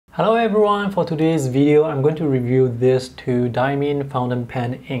Hello everyone, for today's video I'm going to review these two Diamine fountain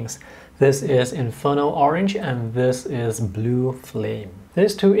pen inks. This is Inferno Orange and this is Blue Flame.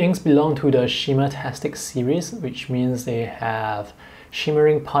 These two inks belong to the Shimmertastic series, which means they have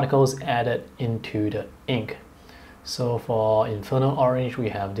shimmering particles added into the ink. So for Inferno Orange we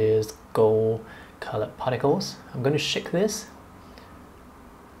have these gold colored particles. I'm going to shake this.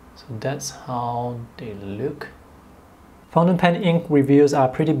 So that's how they look. Fountain pen ink reviews are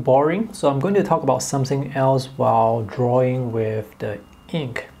pretty boring, so I'm going to talk about something else while drawing with the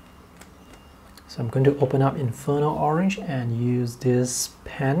ink. So I'm going to open up Inferno Orange and use this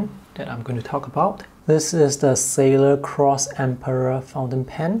pen that I'm going to talk about. This is the Sailor Cross Emperor fountain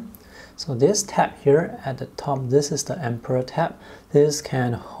pen. So this tab here at the top, this is the Emperor tab. This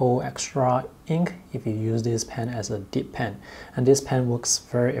can hold extra ink if you use this pen as a dip pen. And this pen works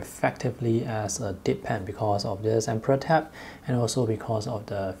very effectively as a dip pen because of this Emperor tab and also because of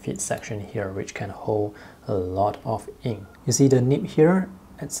the feed section here, which can hold a lot of ink. You see the nib here,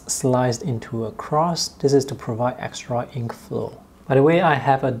 it's sliced into a cross. This is to provide extra ink flow. By the way, I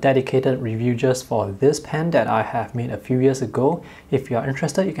have a dedicated review just for this pen that I have made a few years ago. If you are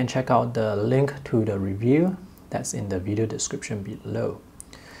interested, you can check out the link to the review that's in the video description below.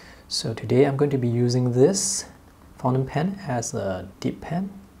 So today I'm going to be using this fountain pen as a dip pen.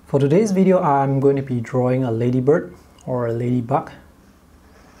 For today's video, I'm going to be drawing a ladybird or a ladybug.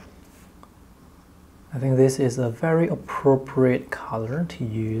 I think this is a very appropriate color to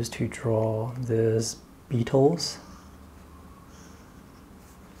use to draw these beetles.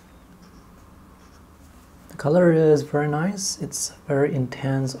 The color is very nice, it's very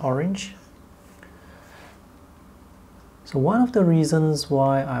intense orange. So one of the reasons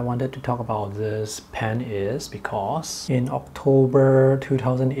why I wanted to talk about this pen is because in October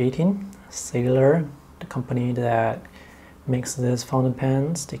 2018, Sailor, the company that makes these fountain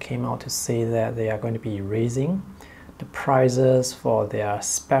pens, they came out to say that they are going to be raising the prices for their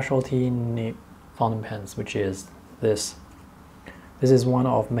specialty nib fountain pens, which is this. This is one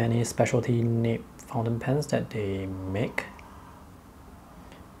of many specialty nib fountain pens that they make,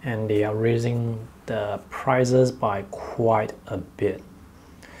 and they are raising the prices by quite a bit.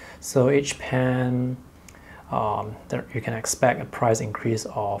 So each pen, you can expect a price increase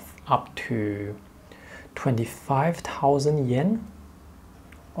of up to 25,000 yen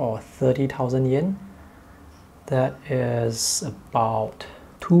or 30,000 yen. That is about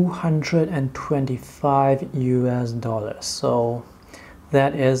 225 US dollars. So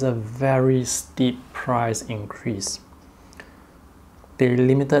that is a very steep price increase. They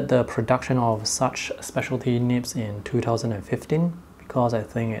limited the production of such specialty nibs in 2015 because I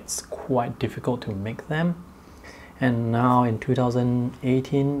think it's quite difficult to make them. And now in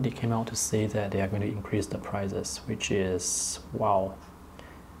 2018, they came out to say that they are going to increase the prices, which is, wow,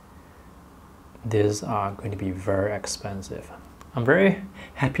 these are going to be very expensive. I'm very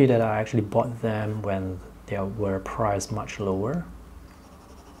happy that I actually bought them when they were priced much lower.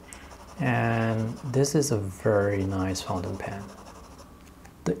 And this is a very nice fountain pen.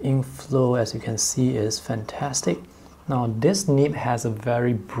 The ink flow, as you can see, is fantastic. Now this nib has a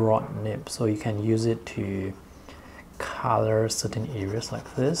very broad nib, so you can use it to color certain areas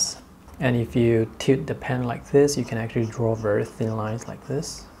like this. And if you tilt the pen like this, you can actually draw very thin lines like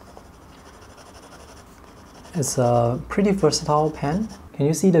this. It's a pretty versatile pen. Can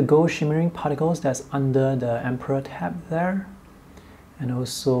you see the gold shimmering particles that's under the Emperor tab there? And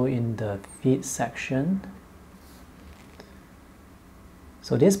also in the feed section.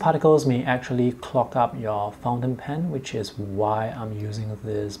 So these particles may actually clog up your fountain pen, which is why I'm using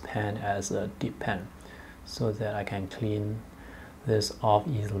this pen as a dip pen, so that I can clean this off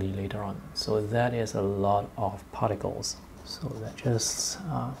easily later on. So that is a lot of particles. So that just,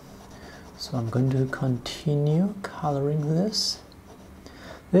 so I'm going to continue coloring this.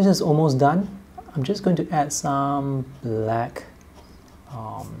 This is almost done. I'm just going to add some black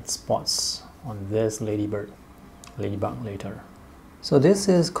spots on this ladybug later. So this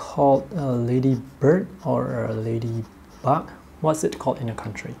is called a ladybird or a ladybug. What's it called in your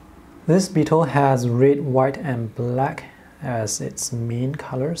country? This beetle has red, white and black as its main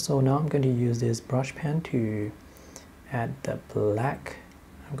color. So now I'm going to use this brush pen to add the black.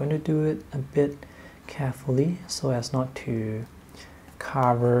 I'm going to do it a bit carefully so as not to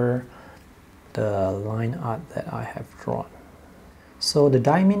cover the line art that I have drawn. So the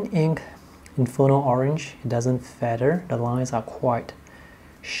Diamine ink Inferno Orange, it doesn't feather. The lines are quite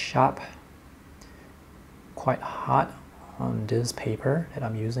sharp, quite hard on this paper that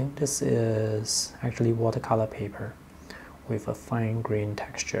I'm using. This is actually watercolor paper with a fine grain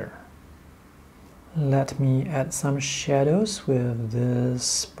texture. Let me add some shadows with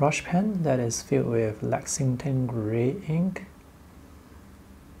this brush pen that is filled with Lexington gray ink.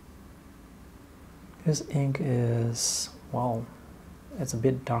 This ink is, wow, it's a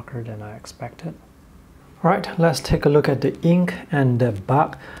bit darker than I expected. Alright, let's take a look at the ink and the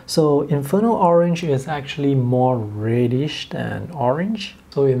bug. So Inferno Orange is actually more reddish than orange.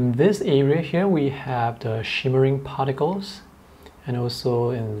 So in this area here we have the shimmering particles, and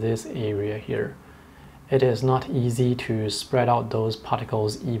also in this area here. It is not easy to spread out those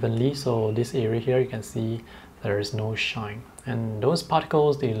particles evenly, so this area here you can see there is no shine. And those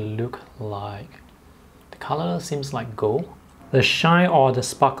particles, they look like, the color seems like gold. The shine or the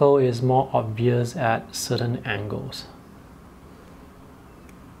sparkle is more obvious at certain angles.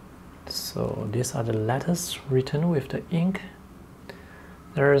 So these are the letters written with the ink.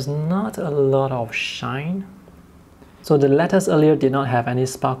 There is not a lot of shine. So the letters earlier did not have any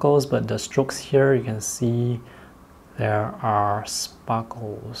sparkles, but the strokes here you can see there are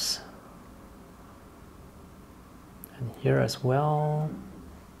sparkles. And here as well.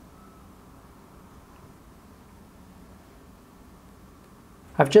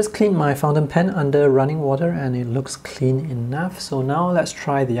 I've just cleaned my fountain pen under running water and it looks clean enough. So now let's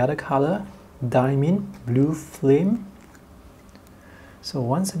try the other color, Diamine Blue Flame. So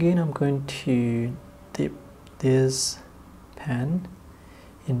once again I'm going to dip this pen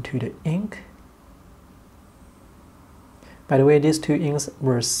into the ink. By the way, these two inks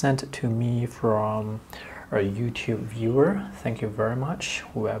were sent to me from a YouTube viewer. Thank you very much,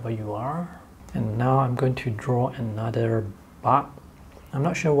 whoever you are. And now I'm going to draw another bug. I'm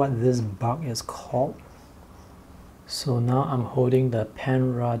not sure what this bug is called. So now I'm holding the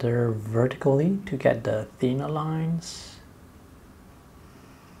pen rather vertically to get the thinner lines.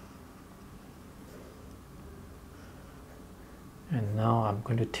 And now I'm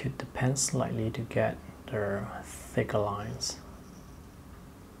going to tilt the pen slightly to get the thicker lines.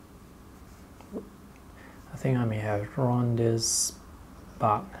 I think I may have drawn this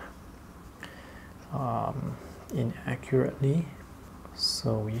bug inaccurately.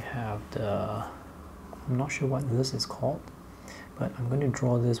 So we have the, I'm not sure what this is called, but I'm going to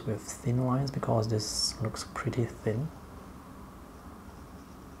draw this with thin lines because this looks pretty thin.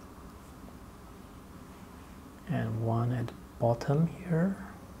 And one at the bottom here.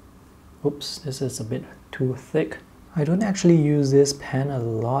 Oops, this is a bit too thick. I don't actually use this pen a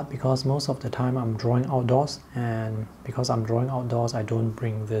lot because most of the time I'm drawing outdoors, and because I'm drawing outdoors I don't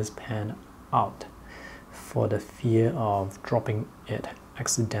bring this pen out for the fear of dropping it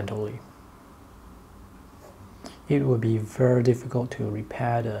accidentally. It would be very difficult to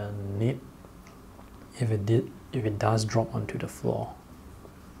repair the nib if it does drop onto the floor.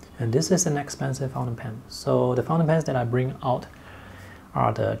 And this is an expensive fountain pen. So the fountain pens that I bring out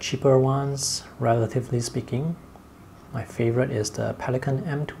are the cheaper ones, relatively speaking. My favorite is the Pelikan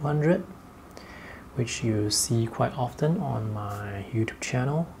M200, which you see quite often on my YouTube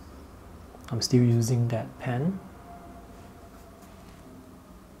channel. I'm still using that pen.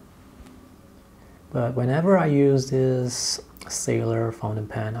 But whenever I use this Sailor fountain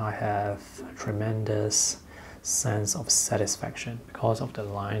pen, I have a tremendous sense of satisfaction because of the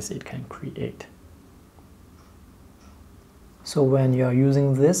lines it can create. So when you're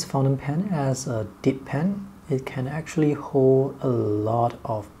using this fountain pen as a dip pen, it can actually hold a lot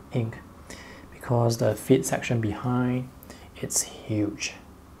of ink because the feed section behind, it's huge.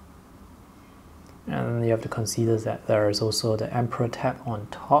 And you have to consider that there is also the Emperor tab on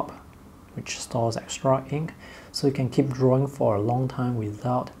top, which stores extra ink, so you can keep drawing for a long time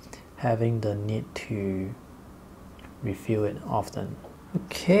without having the need to refill it often.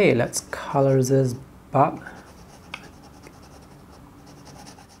 Okay, let's color this bug.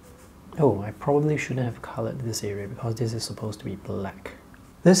 Oh, I probably shouldn't have colored this area because this is supposed to be black.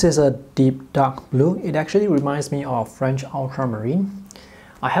 This is a deep dark blue. It actually reminds me of French ultramarine.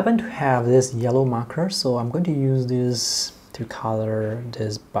 I happen to have this yellow marker, so I'm going to use this to color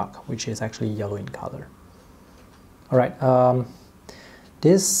this bug, which is actually yellow in color. Alright,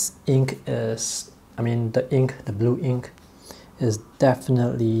 this ink is, the blue ink is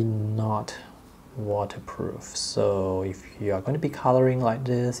definitely not waterproof. So if you are going to be coloring like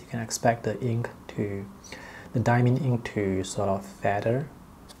this, you can expect the Diamine ink to sort of feather.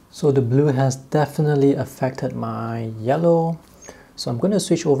 So the blue has definitely affected my yellow. So I'm going to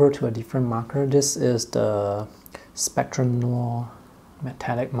switch over to a different marker. This is the Spectrum Noir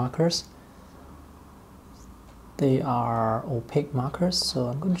metallic markers. They are opaque markers, so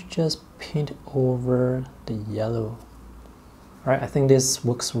I'm going to just paint over the yellow. Alright, I think this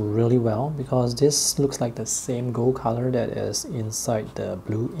works really well because this looks like the same gold color that is inside the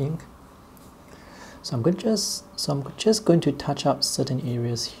blue ink. So I'm just going to touch up certain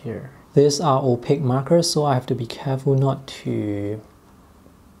areas here. These are opaque markers, so I have to be careful not to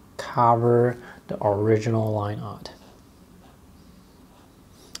cover the original line art.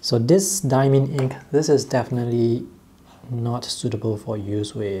 So this Diamine ink, this is definitely not suitable for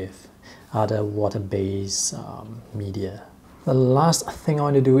use with other water-based media. The last thing I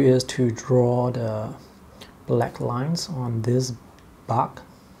want to do is to draw the black lines on this bark.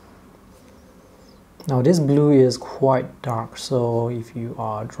 Now this blue is quite dark, so if you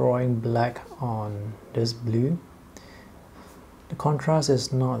are drawing black on this blue, the contrast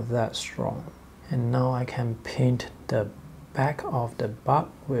is not that strong. And now I can paint the back of the bark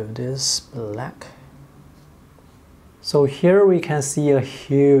with this black. So here we can see a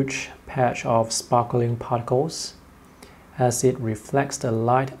huge patch of sparkling particles. As it reflects the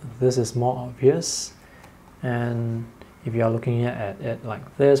light, this is more obvious, and if you are looking at it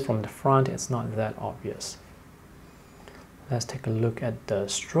like this from the front, it's not that obvious. Let's take a look at the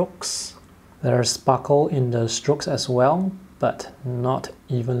strokes. There is sparkle in the strokes as well, but not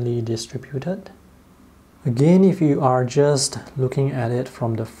evenly distributed. Again, if you are just looking at it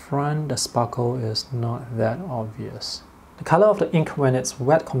from the front, the sparkle is not that obvious. The color of the ink when it's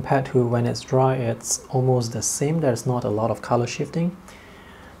wet compared to when it's dry, it's almost the same. There's not a lot of color shifting.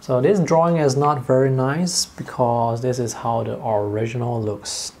 So this drawing is not very nice because this is how the original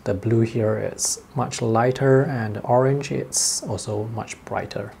looks. The blue here is much lighter and the orange is also much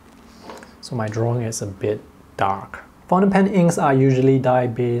brighter. So my drawing is a bit dark. Fountain pen inks are usually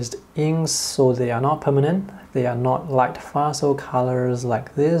dye-based inks, so they are not permanent. They are not light fast, so colors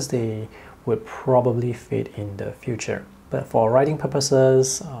like this, they would probably fade in the future. But for writing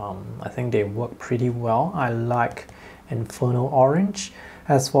purposes, I think they work pretty well. I like Inferno orange.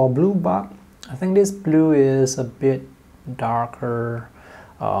 As for blue bark, I think this blue is a bit darker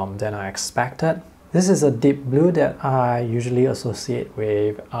than I expected. This is a deep blue that I usually associate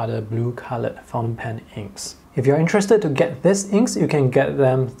with other blue colored fountain pen inks. If you're interested to get these inks, you can get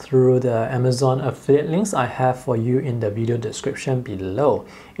them through the Amazon affiliate links I have for you in the video description below.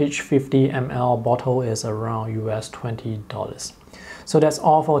 Each 50 ml bottle is around US $20. So that's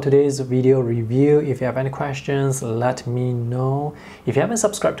all for today's video review. If you have any questions, let me know. If you haven't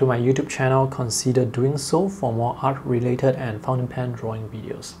subscribed to my YouTube channel, consider doing so for more art-related and fountain pen drawing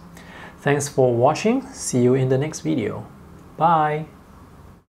videos. Thanks for watching. See you in the next video. Bye!